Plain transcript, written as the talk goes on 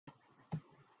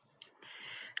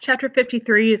Chapter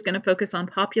 53 is going to focus on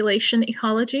population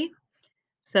ecology.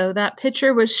 So that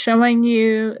picture was showing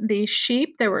you the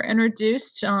sheep that were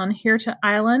introduced on here to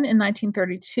Island in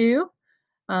 1932.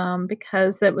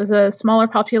 Because that was a smaller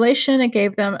population, it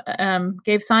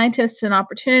gave scientists an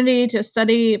opportunity to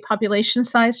study population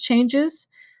size changes.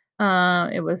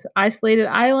 It was isolated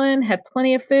island, had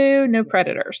plenty of food, no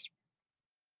predators.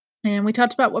 And we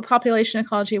talked about what population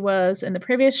ecology was in the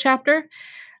previous chapter,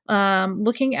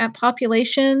 looking at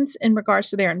populations in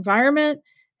regards to their environment,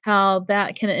 how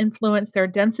that can influence their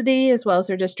density as well as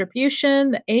their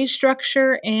distribution, the age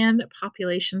structure, and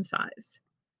population size.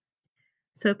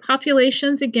 So,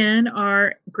 populations, again,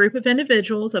 are a group of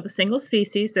individuals of a single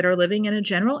species that are living in a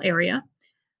general area.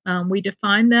 We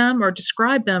define them or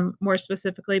describe them more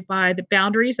specifically by the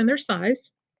boundaries and their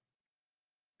size.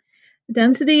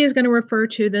 Density is going to refer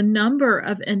to the number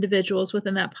of individuals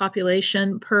within that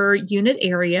population per unit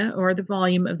area or the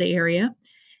volume of the area.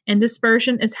 And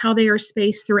dispersion is how they are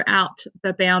spaced throughout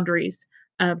the boundaries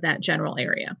of that general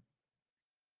area.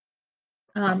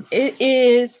 It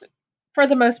is, for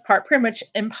the most part, pretty much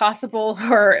impossible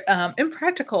or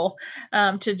impractical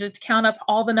to just count up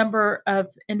all the number of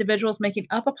individuals making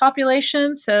up a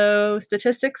population. So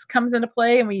statistics comes into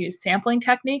play, and we use sampling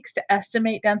techniques to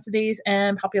estimate densities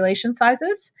and population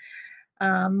sizes.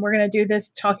 We're going to do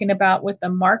this talking about with the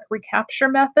mark recapture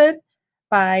method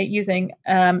by using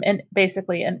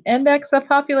basically an index of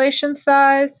population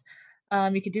size.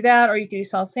 You could do that, or you could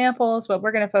use all samples, but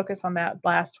we're going to focus on that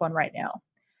last one right now.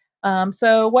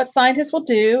 So, what scientists will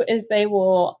do is they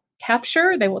will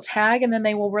capture, they will tag, and then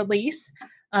they will release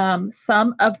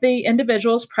some of the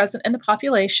individuals present in the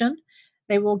population.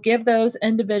 They will give those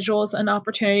individuals an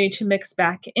opportunity to mix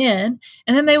back in,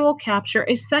 and then they will capture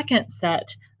a second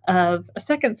set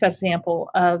sample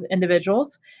of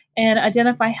individuals and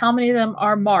identify how many of them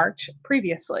are marked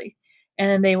previously.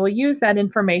 And they will use that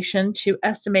information to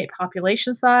estimate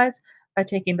population size by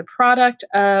taking the product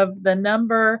of the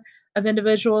number of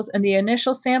individuals in the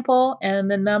initial sample and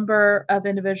the number of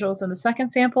individuals in the second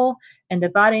sample and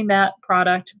dividing that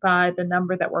product by the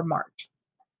number that were marked.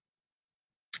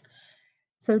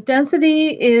 So density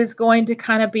is going to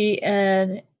kind of be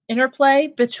an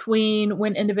interplay between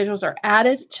when individuals are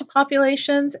added to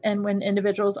populations and when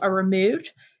individuals are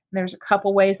removed. And there's a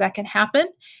couple ways that can happen.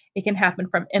 It can happen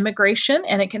from immigration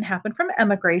and it can happen from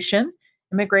emigration.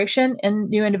 Immigration and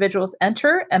new individuals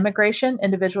enter, emigration,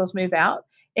 individuals move out.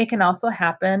 It can also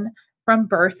happen from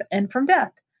birth and from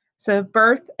death. So,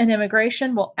 birth and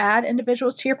immigration will add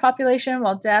individuals to your population,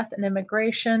 while death and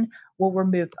immigration will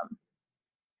remove them.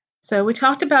 So, we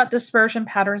talked about dispersion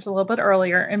patterns a little bit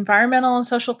earlier. Environmental and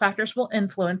social factors will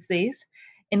influence these.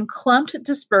 In clumped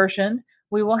dispersion,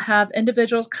 we will have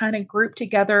individuals kind of grouped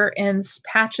together in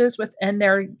patches within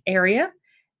their area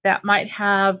that might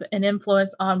have an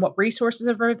influence on what resources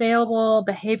are available,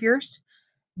 behaviors.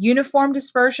 Uniform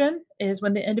dispersion is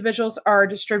when the individuals are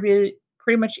distributed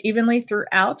pretty much evenly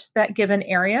throughout that given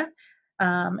area.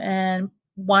 And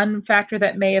one factor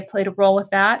that may have played a role with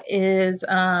that is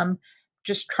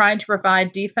just trying to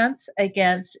provide defense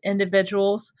against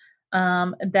individuals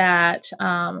that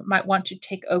might want to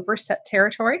take over set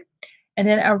territory. And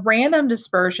then a random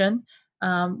dispersion,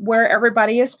 where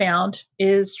everybody is found,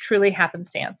 is truly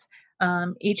happenstance.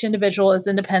 Each individual is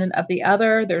independent of the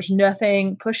other. There's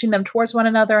nothing pushing them towards one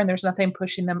another, and there's nothing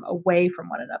pushing them away from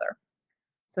one another.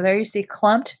 So there you see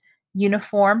clumped,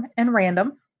 uniform, and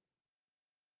random.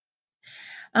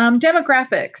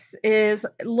 Demographics is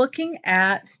looking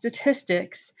at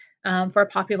statistics for a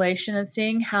population and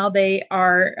seeing how they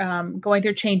are going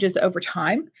through changes over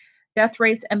time. Death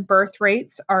rates and birth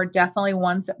rates are definitely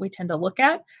ones that we tend to look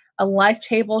at. A life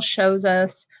table shows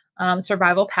us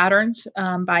survival patterns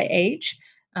by age.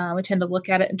 We tend to look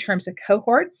at it in terms of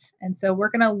cohorts. And so we're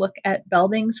going to look at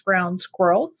Belding's ground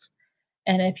squirrels.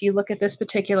 And if you look at this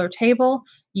particular table,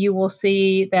 you will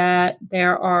see that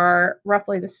there are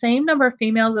roughly the same number of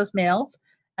females as males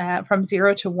from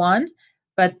 0 to 1,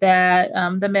 but that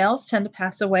the males tend to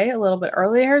pass away a little bit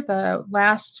earlier. The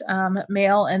last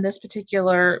male in this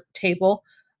particular table,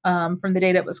 from the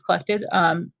data that was collected,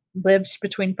 lived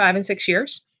between 5 and 6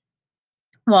 years,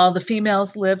 while the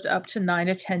females lived up to 9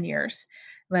 to 10 years.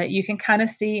 But you can kind of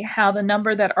see how the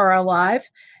number that are alive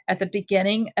at the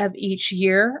beginning of each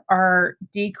year are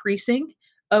decreasing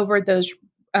over those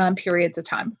periods of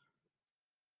time.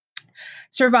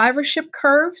 Survivorship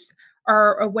curves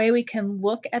are a way we can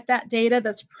look at that data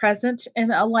that's present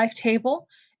in a life table.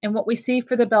 And what we see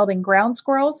for the Belding ground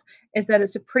squirrels is that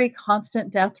it's a pretty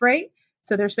constant death rate.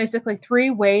 So there's basically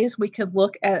 3 ways we could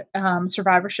look at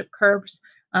survivorship curves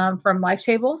from life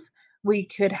tables. We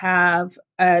could have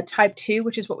type 2,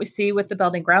 which is what we see with the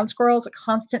Belding ground squirrels, a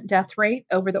constant death rate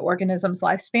over the organism's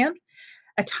lifespan.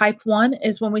 A type 1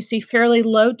 is when we see fairly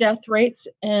low death rates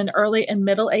in early and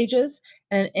middle ages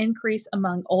and an increase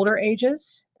among older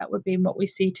ages. That would be what we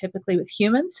see typically with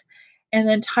humans. And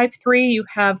then type 3, you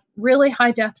have really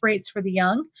high death rates for the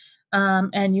young,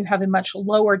 and you have a much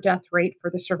lower death rate for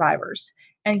the survivors.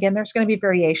 And again, there's going to be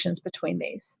variations between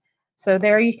these. So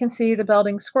there you can see the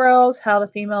Belding squirrels, how the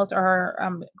females are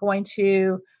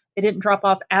they didn't drop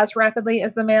off as rapidly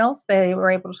as the males. They were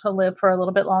able to live for a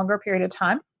little bit longer period of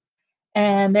time.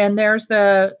 And then there's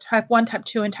the type 1, type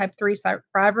 2, and type 3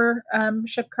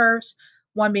 survivorship curves,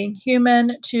 1 being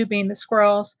human, 2 being the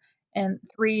squirrels, and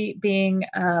 3 being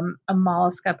a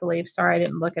mollusk, I believe. Sorry, I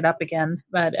didn't look it up again,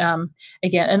 but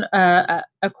again, an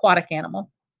aquatic animal.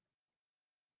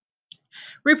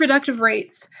 Reproductive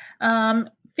rates.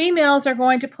 Females are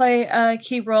going to play a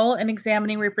key role in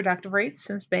examining reproductive rates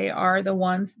since they are the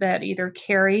ones that either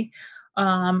carry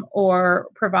or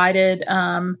provided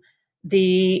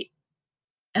the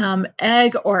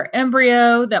egg or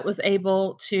embryo that was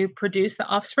able to produce the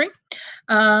offspring.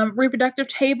 Reproductive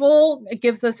table, it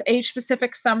gives us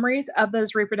age-specific summaries of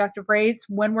those reproductive rates.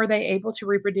 When were they able to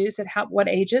reproduce at what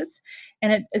ages?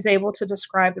 And it is able to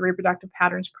describe the reproductive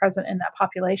patterns present in that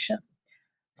population.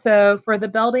 So for the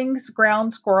Belding's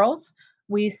ground squirrels,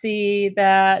 we see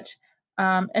that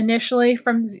initially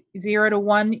from 0 to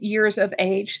 1 years of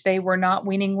age, they were not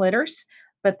weaning litters.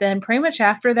 But then pretty much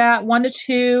after that, 1 to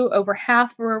 2, over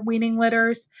half were weaning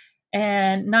litters,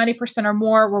 and 90% or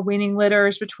more were weaning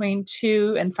litters between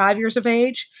 2 and 5 years of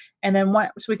age. And then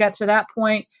once we got to that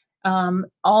point,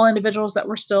 all individuals that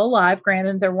were still alive,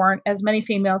 granted there weren't as many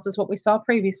females as what we saw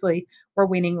previously, were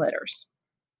weaning litters.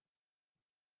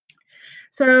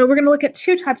 So we're going to look at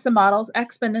 2 types of models.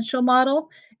 Exponential model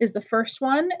is the first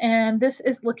one, and this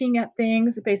is looking at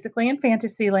things basically in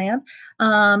fantasy land,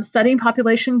 studying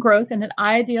population growth in an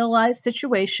idealized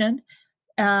situation.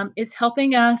 It's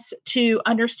helping us to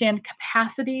understand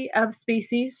capacity of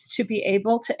species to be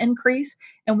able to increase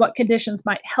and what conditions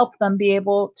might help them be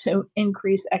able to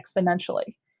increase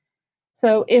exponentially.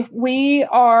 So, if we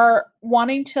are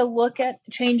wanting to look at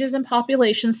changes in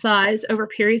population size over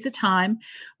periods of time,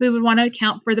 we would want to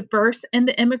account for the births and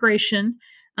the immigration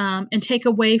and take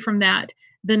away from that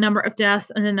the number of deaths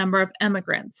and the number of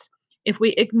immigrants. If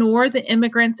we ignore the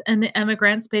immigrants and the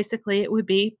emigrants, basically it would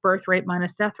be birth rate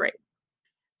minus death rate.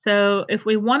 So, if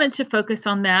we wanted to focus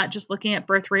on that, just looking at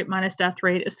birth rate minus death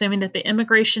rate, assuming that the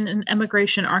immigration and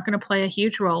emigration aren't going to play a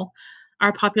huge role,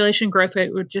 our population growth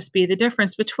rate would just be the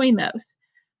difference between those.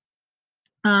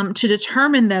 To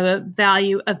determine the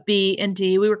value of B and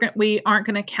D, we aren't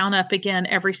going to count up again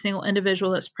every single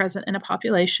individual that's present in a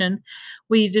population.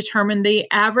 We determine the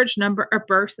average number of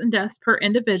births and deaths per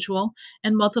individual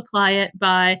and multiply it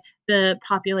by the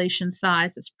population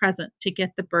size that's present to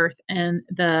get the birth and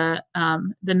the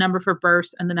number for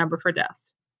births and the number for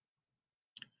deaths.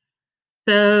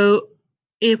 So,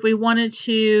 if we wanted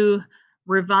to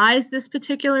revise this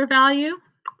particular value,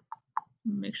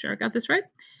 make sure I got this right.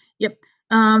 Yep.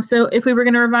 So if we were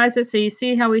going to revise it, so you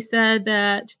see how we said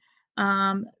that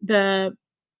the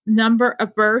number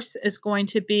of births is going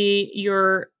to be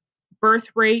your birth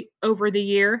rate over the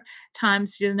year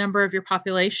times the number of your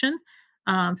population.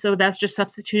 So that's just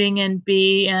substituting in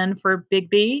BN for big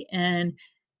B and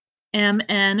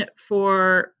MN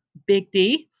for big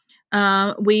D.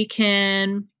 We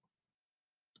can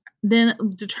then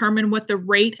determine what the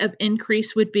rate of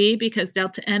increase would be because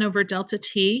delta N over delta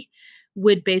T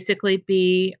would basically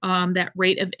be that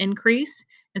rate of increase.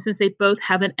 And since they both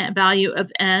have a value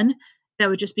of N, that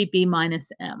would just be B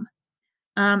minus M.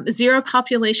 Zero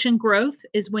population growth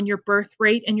is when your birth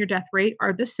rate and your death rate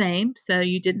are the same. So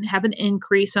you didn't have an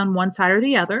increase on one side or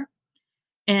the other.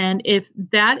 And if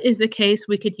that is the case,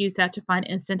 we could use that to find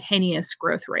instantaneous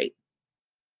growth rate.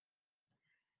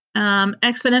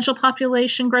 Exponential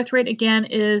population growth rate, again,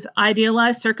 is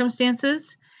idealized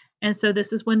circumstances. And so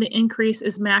this is when the increase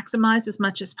is maximized as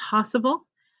much as possible.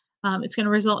 It's going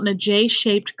to result in a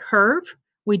J-shaped curve.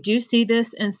 We do see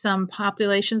this in some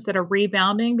populations that are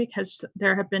rebounding because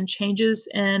there have been changes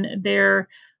in their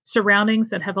surroundings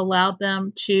that have allowed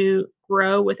them to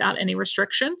grow without any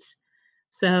restrictions.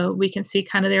 So we can see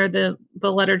kind of there the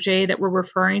letter J that we're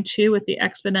referring to with the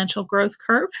exponential growth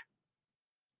curve.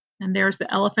 And there's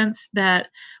the elephants that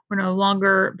were no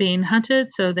longer being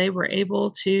hunted, so they were able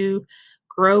to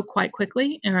grow quite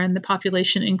quickly, and the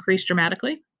population increased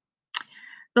dramatically.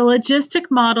 The logistic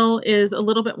model is a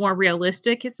little bit more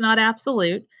realistic. It's not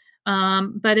absolute,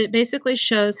 but it basically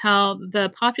shows how the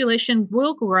population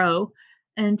will grow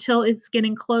until it's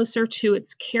getting closer to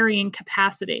its carrying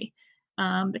capacity.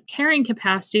 The carrying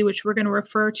capacity, which we're going to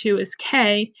refer to as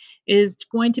K, is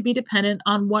going to be dependent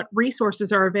on what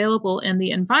resources are available in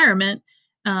the environment.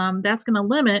 That's going to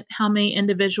limit how many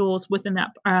individuals within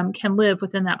that can live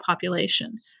within that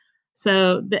population.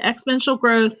 So the exponential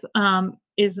growth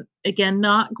is, again,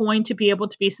 not going to be able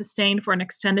to be sustained for an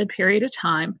extended period of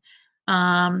time.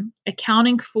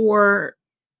 Accounting for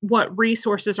what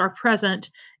resources are present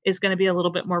is going to be a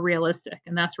little bit more realistic,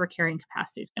 and that's where carrying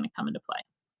capacity is going to come into play.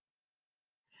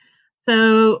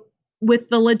 So with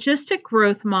the logistic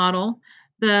growth model,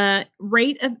 the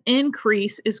rate of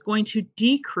increase is going to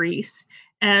decrease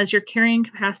as your carrying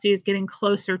capacity is getting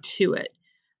closer to it.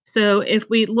 So if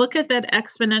we look at that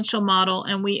exponential model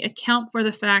and we account for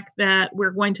the fact that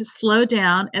we're going to slow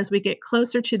down as we get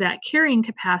closer to that carrying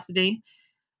capacity,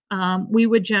 we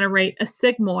would generate a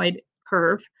sigmoid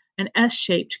curve, an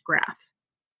S-shaped graph.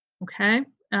 Okay,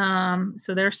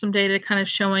 so there's some data kind of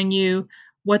showing you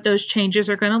what those changes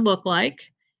are going to look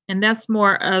like. And that's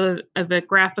more of a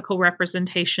graphical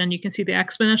representation. You can see the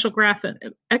exponential graph and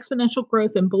exponential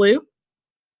growth in blue,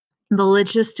 the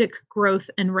logistic growth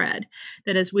in red.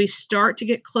 That as we start to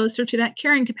get closer to that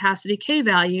carrying capacity K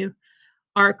value,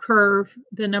 our curve,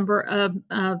 the number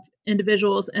of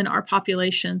individuals in our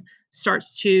population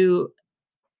starts to,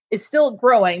 it's still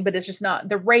growing, but it's just not,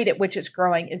 the rate at which it's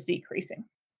growing is decreasing.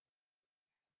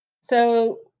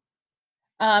 So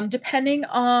depending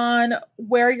on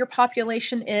where your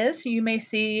population is, you may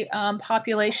see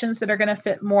populations that are going to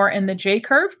fit more in the J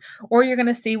curve, or you're going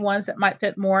to see ones that might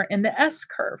fit more in the S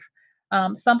curve.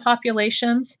 Some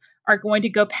populations are going to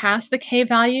go past the K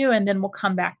value and then will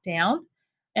come back down.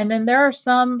 And then there are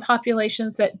some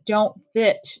populations that don't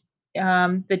fit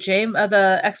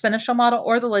the exponential model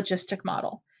or the logistic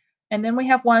model. And then we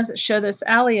have ones that show this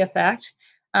alley effect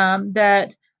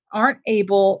that aren't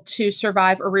able to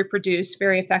survive or reproduce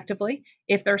very effectively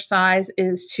if their size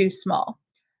is too small.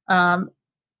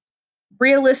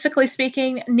 Realistically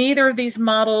speaking, neither of these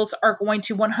models are going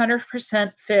to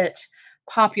 100% fit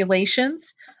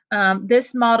populations.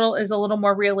 This model is a little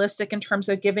more realistic in terms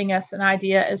of giving us an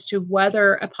idea as to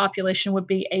whether a population would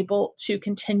be able to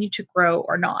continue to grow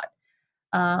or not.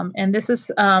 And this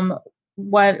is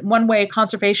what one way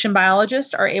conservation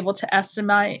biologists are able to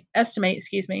estimate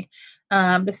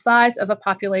the size of a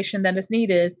population that is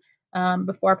needed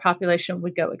before a population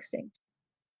would go extinct.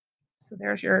 So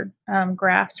there's your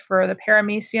graphs for the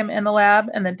paramecium in the lab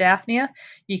and the Daphnia.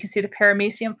 You can see the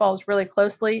paramecium falls really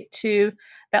closely to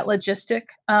that logistic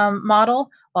model,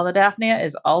 while the Daphnia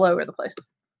is all over the place.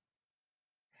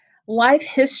 Life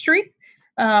history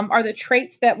are the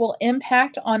traits that will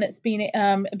impact on its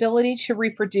ability to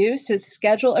reproduce, its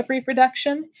schedule of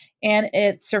reproduction, and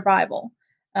its survival.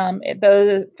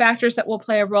 The factors that will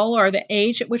play a role are the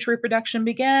age at which reproduction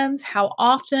begins, how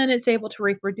often it's able to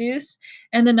reproduce,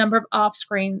 and the number of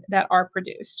offspring that are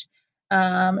produced.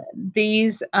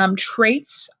 These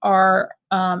traits are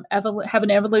have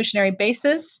an evolutionary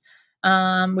basis.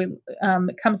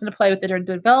 It comes into play with their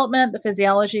development, the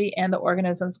physiology, and the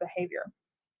organism's behavior.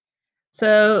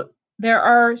 So there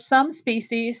are some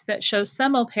species that show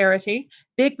semiparity,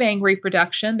 Big Bang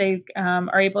reproduction. They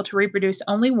are able to reproduce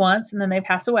only once and then they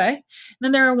pass away. And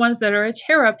then there are ones that are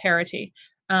heteroparity,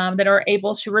 that are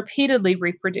able to repeatedly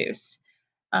reproduce.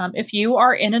 If you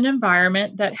are in an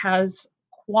environment that has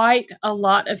quite a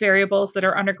lot of variables that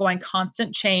are undergoing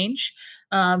constant change,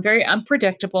 very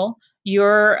unpredictable,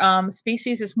 your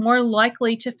species is more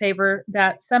likely to favor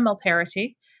that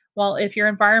semiparity. While if your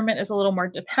environment is a little more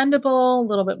dependable, a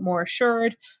little bit more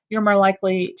assured, you're more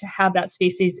likely to have that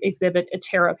species exhibit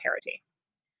heteroparity.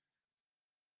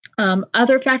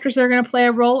 Other factors that are going to play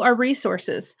a role are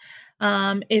resources.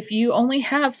 If you only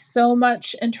have so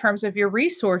much in terms of your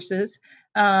resources,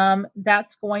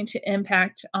 that's going to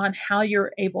impact on how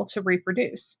you're able to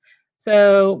reproduce.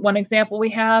 So one example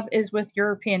we have is with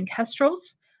European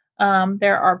kestrels.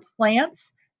 There are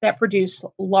plants that produce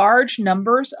large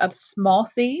numbers of small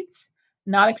seeds,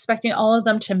 not expecting all of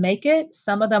them to make it.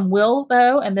 Some of them will,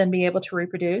 though, and then be able to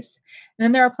reproduce. And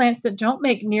then there are plants that don't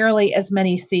make nearly as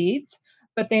many seeds,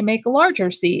 but they make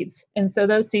larger seeds. And so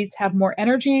those seeds have more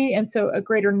energy, and so a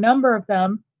greater number of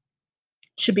them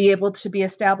should be able to be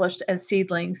established as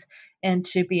seedlings and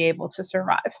to be able to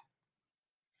survive.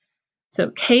 So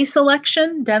K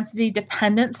selection, density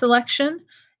dependent selection,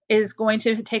 is going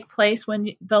to take place when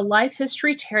the life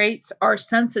history traits are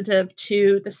sensitive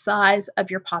to the size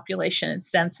of your population, its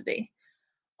density.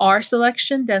 R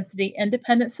selection, density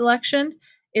independent selection,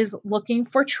 is looking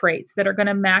for traits that are going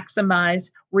to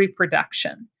maximize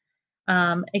reproduction.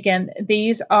 Again,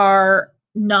 these are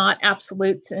not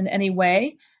absolutes in any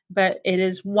way, but it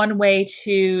is one way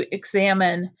to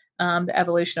examine the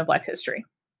evolution of life history.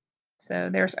 So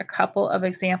there's a couple of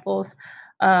examples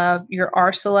of your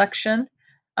R selection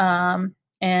and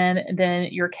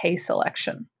then your K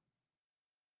selection.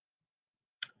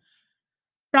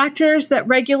 Factors that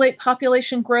regulate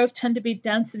population growth tend to be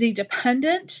density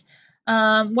dependent.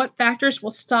 What factors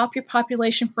will stop your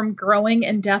population from growing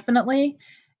indefinitely?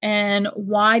 And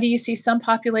why do you see some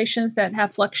populations that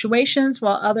have fluctuations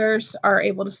while others are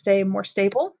able to stay more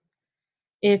stable?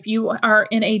 If you are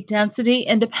in a density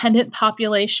independent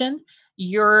population,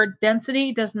 your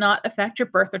density does not affect your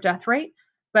birth or death rate.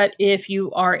 But if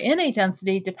you are in a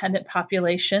density dependent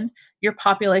population, your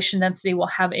population density will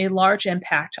have a large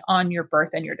impact on your birth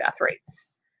and your death rates.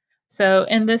 So,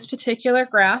 in this particular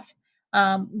graph,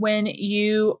 when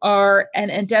you are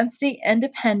a density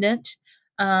independent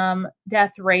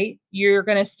death rate, you're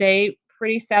going to stay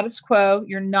pretty status quo.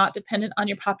 You're not dependent on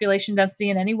your population density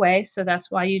in any way. So, that's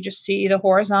why you just see the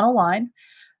horizontal line.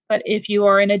 But if you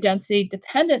are in a density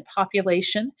dependent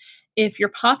population, if your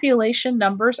population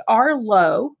numbers are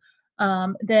low,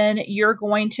 then you're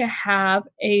going to have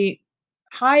a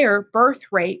higher birth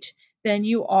rate than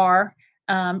you are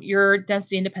your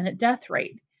density independent death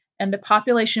rate. And the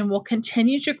population will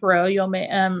continue to grow.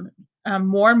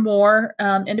 More and more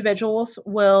individuals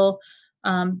will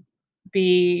um,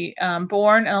 be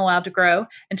born and allowed to grow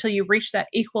until you reach that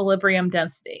equilibrium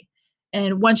density.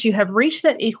 And once you have reached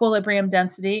that equilibrium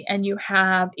density and you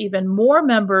have even more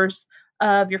members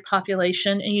of your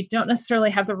population and you don't necessarily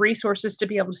have the resources to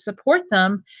be able to support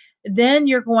them, then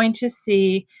you're going to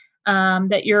see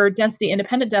that your density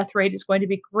independent death rate is going to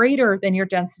be greater than your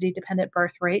density dependent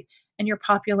birth rate, and your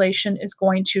population is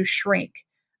going to shrink.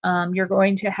 You're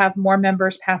going to have more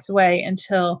members pass away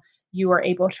until you are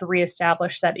able to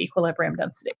reestablish that equilibrium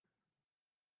density.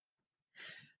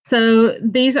 So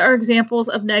these are examples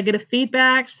of negative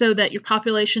feedback so that your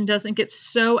population doesn't get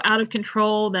so out of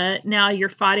control that now you're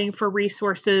fighting for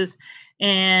resources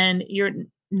and you're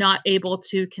not able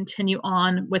to continue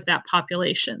on with that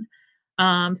population.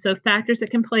 So factors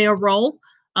that can play a role.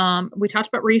 We talked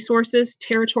about resources,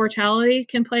 territoriality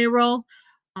can play a role,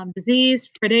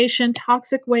 disease, predation,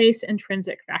 toxic waste,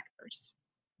 intrinsic factors.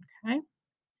 Okay.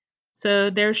 So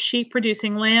there's sheep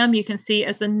producing lamb. You can see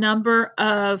as the number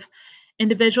of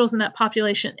individuals in that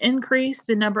population increase,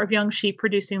 the number of young sheep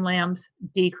producing lambs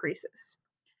decreases.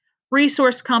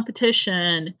 Resource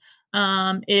competition.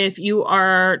 If you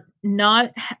are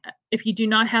not, if you do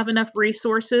not have enough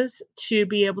resources to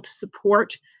be able to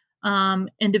support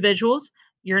individuals,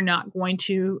 you're not going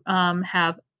to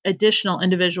have additional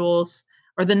individuals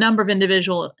or the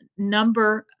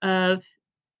number of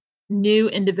new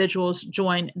individuals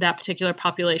join that particular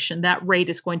population. That rate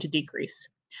is going to decrease.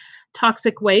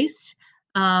 Toxic waste,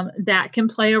 that can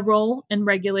play a role in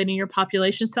regulating your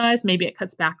population size. Maybe it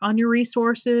cuts back on your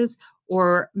resources,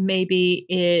 or maybe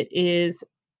it is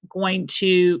going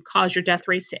to cause your death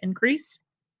rates to increase.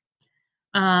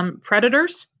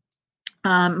 Predators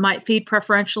might feed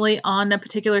preferentially on a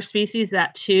particular species.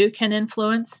 That too can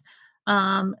influence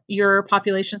your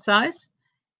population size.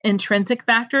 Intrinsic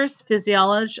factors,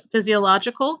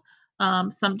 physiological.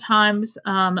 Sometimes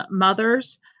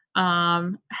mothers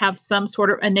have some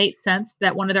sort of innate sense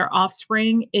that one of their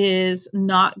offspring is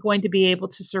not going to be able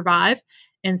to survive,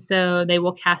 and so they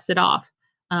will cast it off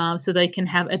so they can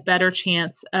have a better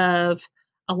chance of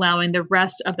allowing the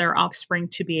rest of their offspring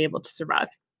to be able to survive.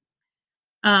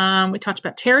 We talked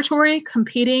about territory.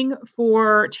 Competing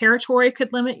for territory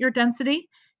could limit your density.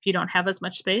 If you don't have as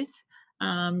much space,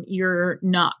 you're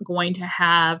not going to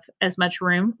have as much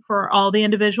room for all the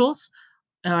individuals.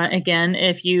 Again,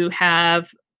 if you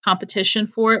have competition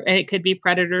for it, it could be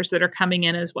predators that are coming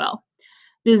in as well.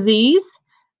 Disease.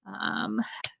 Um,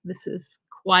 this is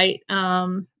quite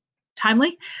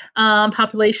timely.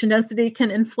 Population density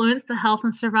can influence the health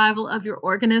and survival of your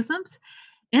organisms.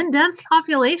 In dense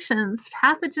populations,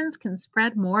 pathogens can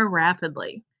spread more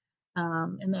rapidly.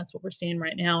 And that's what we're seeing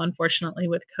right now, unfortunately,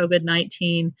 with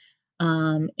COVID-19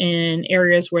 in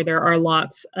areas where there are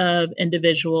lots of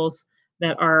individuals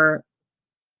that are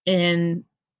in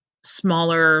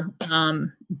smaller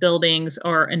buildings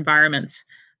or environments.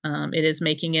 It is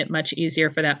making it much easier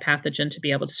for that pathogen to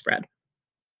be able to spread.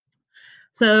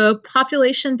 So,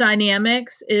 population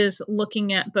dynamics is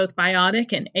looking at both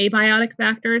biotic and abiotic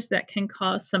factors that can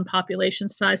cause some population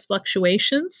size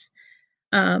fluctuations.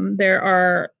 There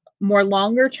are more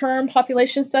longer term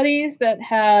population studies that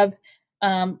have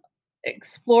um,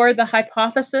 explored the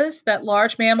hypothesis that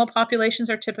large mammal populations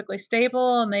are typically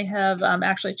stable, and they have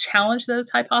actually challenged those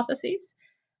hypotheses.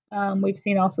 We've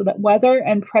seen also that weather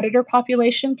and predator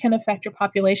population can affect your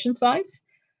population size.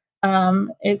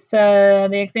 It's the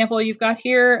example you've got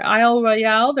here, Isle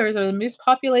Royale. There's a moose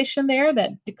population there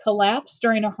that collapsed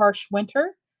during a harsh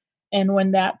winter. And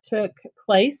when that took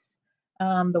place,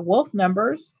 the wolf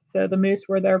numbers, so the moose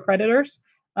were their predators,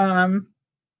 um,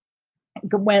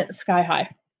 went sky high.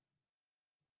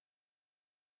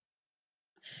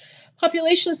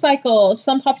 Population cycles.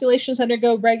 Some populations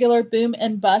undergo regular boom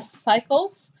and bust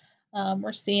cycles.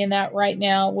 We're seeing that right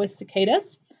now with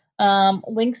cicadas.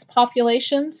 Lynx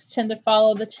populations tend to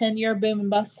follow the 10-year boom and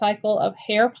bust cycle of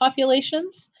hare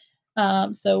populations.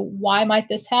 So why might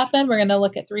this happen? We're going to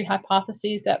look at 3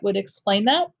 hypotheses that would explain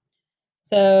that.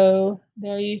 So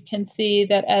there you can see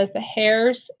that as the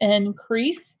hares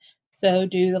increase, so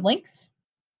do the lynx.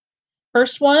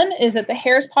 First one is that the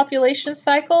hare's population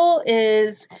cycle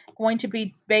is going to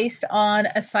be based on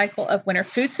a cycle of winter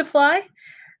food supply.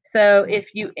 So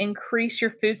if you increase your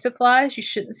food supplies, you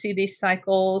shouldn't see these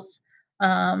cycles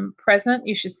present.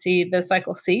 You should see the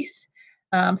cycle cease.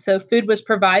 So food was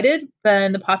provided,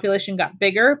 then the population got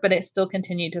bigger, but it still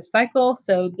continued to cycle.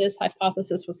 So this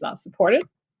hypothesis was not supported.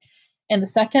 In the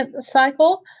second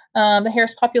cycle, the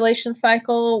hare's population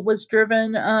cycle was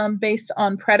driven based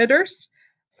on predators.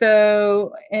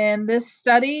 So in this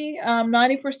study,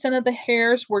 90% of the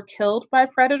hares were killed by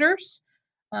predators.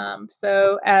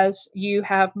 So as you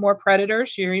have more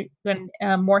predators, then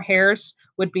more hares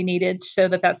would be needed so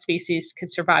that that species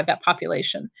could survive that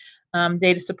population.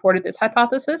 Data supported this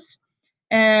hypothesis.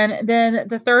 And then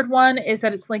the third one is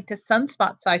that it's linked to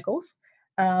sunspot cycles,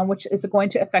 which is going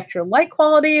to affect your light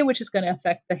quality, which is going to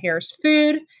affect the hare's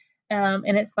food.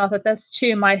 And it's thought that this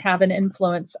too might have an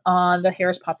influence on the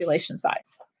hare's population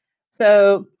size.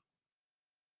 So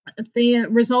the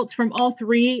results from all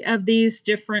 3 of these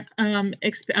different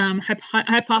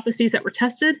hypotheses that were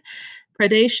tested,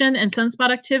 predation and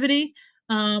sunspot activity,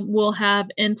 will have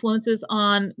influences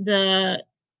on the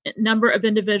number of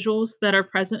individuals that are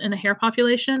present in a hare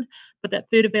population, but that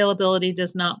food availability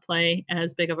does not play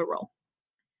as big of a role.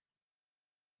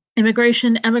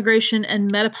 Immigration, emigration,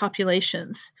 and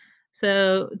metapopulations.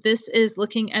 So this is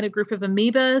looking at a group of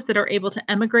amoebas that are able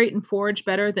to emigrate and forage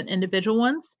better than individual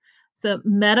ones. So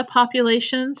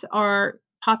metapopulations are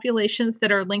populations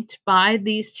that are linked by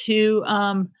these 2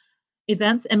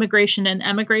 events, immigration and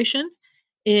emigration.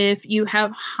 If you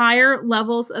have higher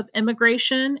levels of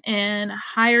immigration and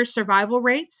higher survival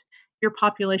rates, your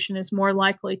population is more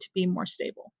likely to be more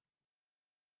stable.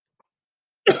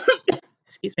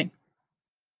 Excuse me.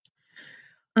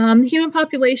 The human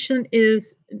population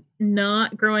is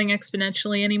not growing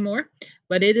exponentially anymore,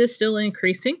 but it is still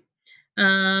increasing.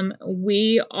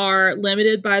 We are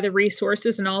limited by the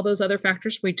resources and all those other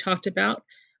factors we talked about.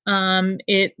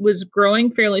 It was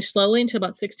growing fairly slowly until about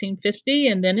 1650,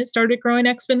 and then it started growing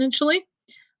exponentially.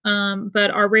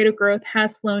 But our rate of growth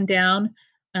has slowed down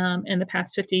in the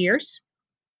past 50 years.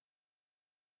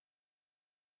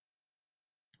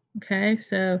 Okay,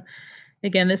 so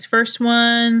again, this first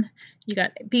one, you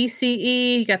got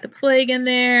BCE, you got the plague in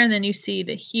there, and then you see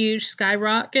the huge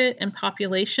skyrocket in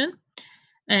population.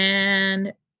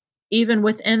 And even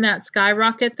within that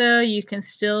skyrocket, though, you can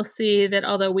still see that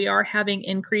although we are having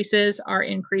increases, our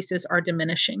increases are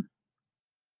diminishing.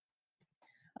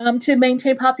 To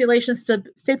maintain population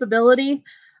stability,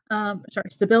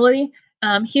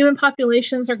 human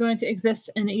populations are going to exist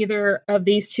in either of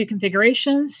these 2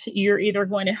 configurations. You're either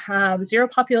going to have 0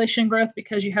 population growth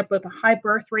because you have both a high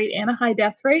birth rate and a high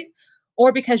death rate,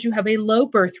 or because you have a low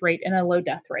birth rate and a low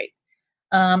death rate.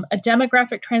 A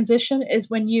demographic transition is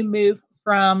when you move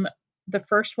from the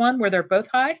first one where they're both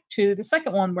high to the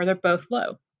second one where they're both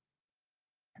low.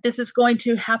 This is going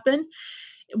to happen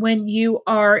when you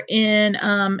are in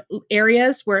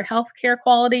areas where healthcare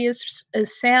quality is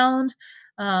sound,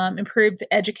 improved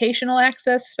educational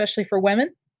access, especially for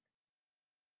women.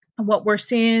 And what we're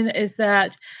seeing is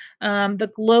that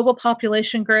the global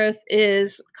population growth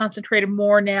is concentrated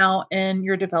more now in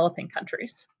your developing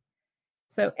countries.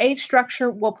 So age structure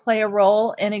will play a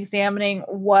role in examining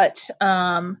what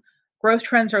growth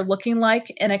trends are looking like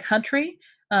in a country.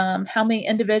 How many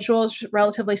individuals,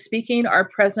 relatively speaking, are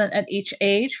present at each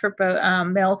age for both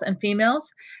males and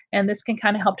females. And this can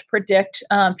kind of help to predict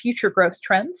future growth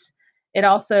trends. It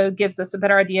also gives us a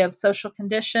better idea of social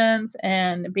conditions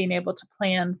and being able to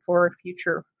plan for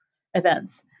future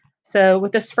events. So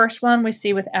with this first one, we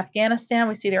see with Afghanistan,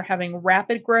 we see they're having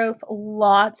rapid growth,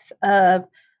 lots of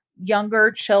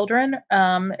younger children,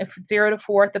 if 0 to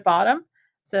 4 at the bottom.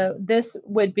 So this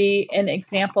would be an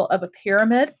example of a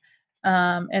pyramid.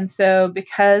 And so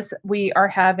because we are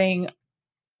having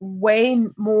way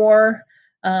more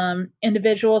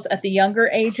Individuals at the younger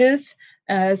ages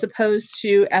as opposed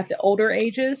to at the older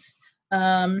ages,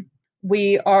 um,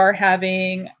 we are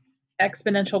having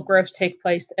exponential growth take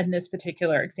place in this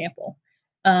particular example.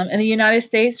 In the United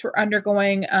States, we're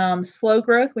undergoing slow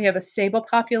growth. We have a stable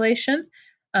population.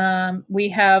 We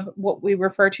have what we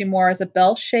refer to more as a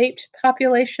bell shaped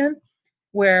population,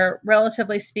 where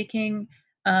relatively speaking,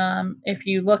 if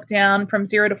you look down from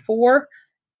 0 to 4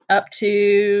 up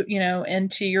to,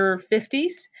 into your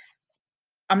 50s,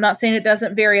 I'm not saying it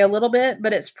doesn't vary a little bit,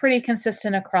 but it's pretty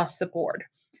consistent across the board.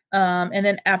 And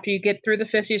then after you get through the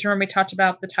 50s, remember we talked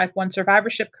about the type 1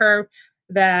 survivorship curve,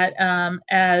 that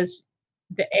as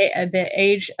the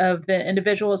age of the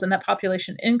individuals in that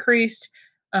population increased,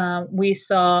 we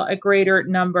saw a greater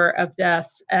number of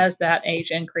deaths as that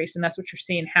age increased. And that's what you're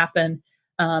seeing happen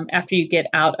after you get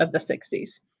out of the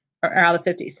 60s or out of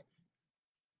the 50s.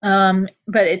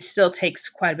 But it still takes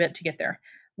quite a bit to get there.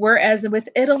 Whereas with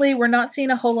Italy, we're not seeing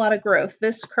a whole lot of growth.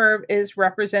 This curve is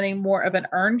representing more of an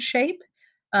urn shape.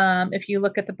 If you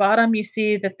look at the bottom, you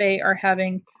see that they are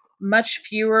having much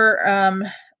fewer.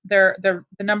 The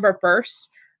number of births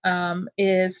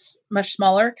is much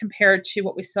smaller compared to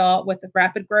what we saw with the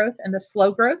rapid growth and the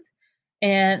slow growth,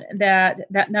 and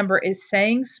that number is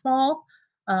staying small.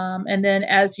 And then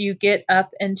as you get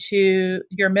up into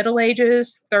your middle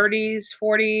ages, 30s,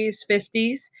 40s,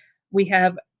 50s, we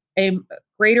have a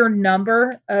greater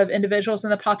number of individuals in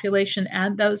the population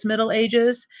at those middle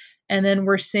ages. And then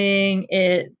we're seeing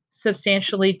it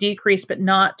substantially decrease, but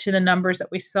not to the numbers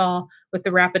that we saw with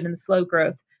the rapid and slow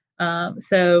growth.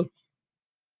 So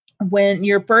when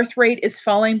your birth rate is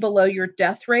falling below your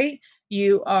death rate,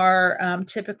 you are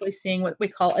typically seeing what we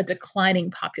call a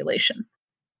declining population.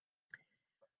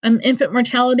 Infant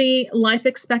mortality, life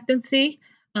expectancy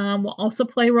will also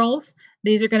play roles.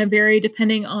 These are going to vary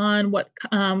depending on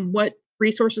what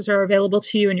resources are available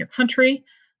to you in your country.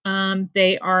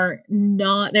 They are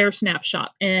not they're a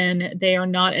snapshot, and they are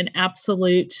not an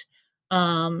absolute.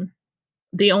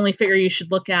 The only figure you should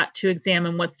look at to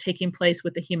examine what's taking place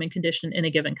with the human condition in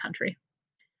a given country.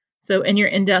 So, in your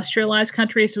industrialized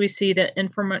countries, we see that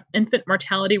infant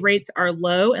mortality rates are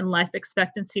low and life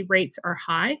expectancy rates are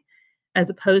high, as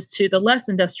opposed to the less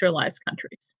industrialized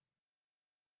countries.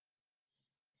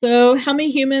 So, how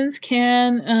many humans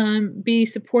can be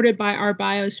supported by our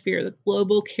biosphere, the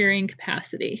global carrying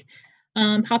capacity?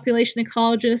 Population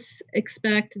ecologists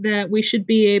expect that we should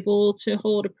be able to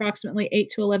hold approximately 8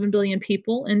 to 11 billion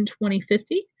people in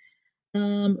 2050.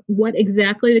 What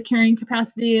exactly the carrying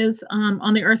capacity is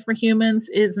on the Earth for humans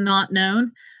is not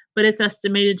known, but it's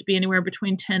estimated to be anywhere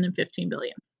between 10 and 15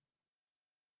 billion.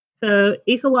 So,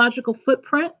 ecological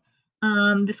footprint.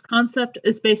 This concept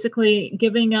is basically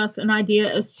giving us an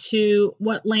idea as to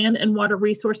what land and water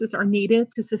resources are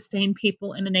needed to sustain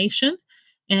people in a nation.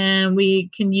 And we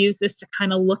can use this to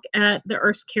kind of look at the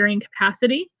Earth's carrying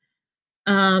capacity.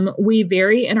 We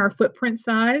vary in our footprint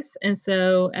size. And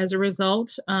so, as a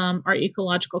result, our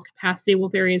ecological capacity will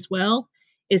vary as well.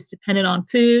 It's dependent on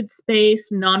food, space,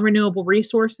 non renewable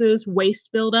resources,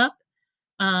 waste buildup.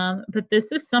 But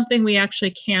this is something we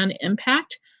actually can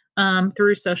impact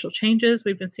through social changes.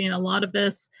 We've been seeing a lot of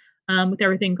this with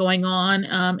everything going on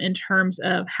in terms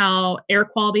of how air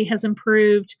quality has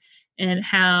improved and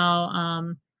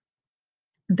how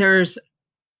there's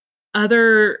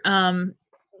other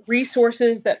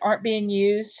resources that aren't being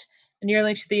used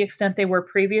nearly to the extent they were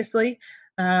previously,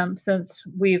 since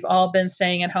we've all been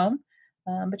staying at home.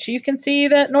 But you can see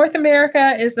that North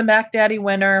America is the Mac Daddy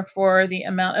winner for the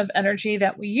amount of energy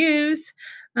that we use,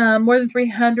 more than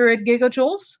 300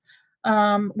 gigajoules,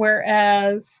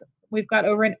 whereas we've got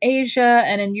over in Asia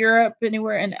and in Europe,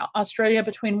 anywhere in Australia,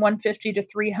 between 150 to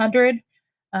 300.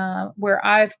 Where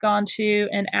I've gone to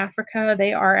in Africa,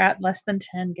 they are at less than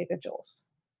 10 gigajoules.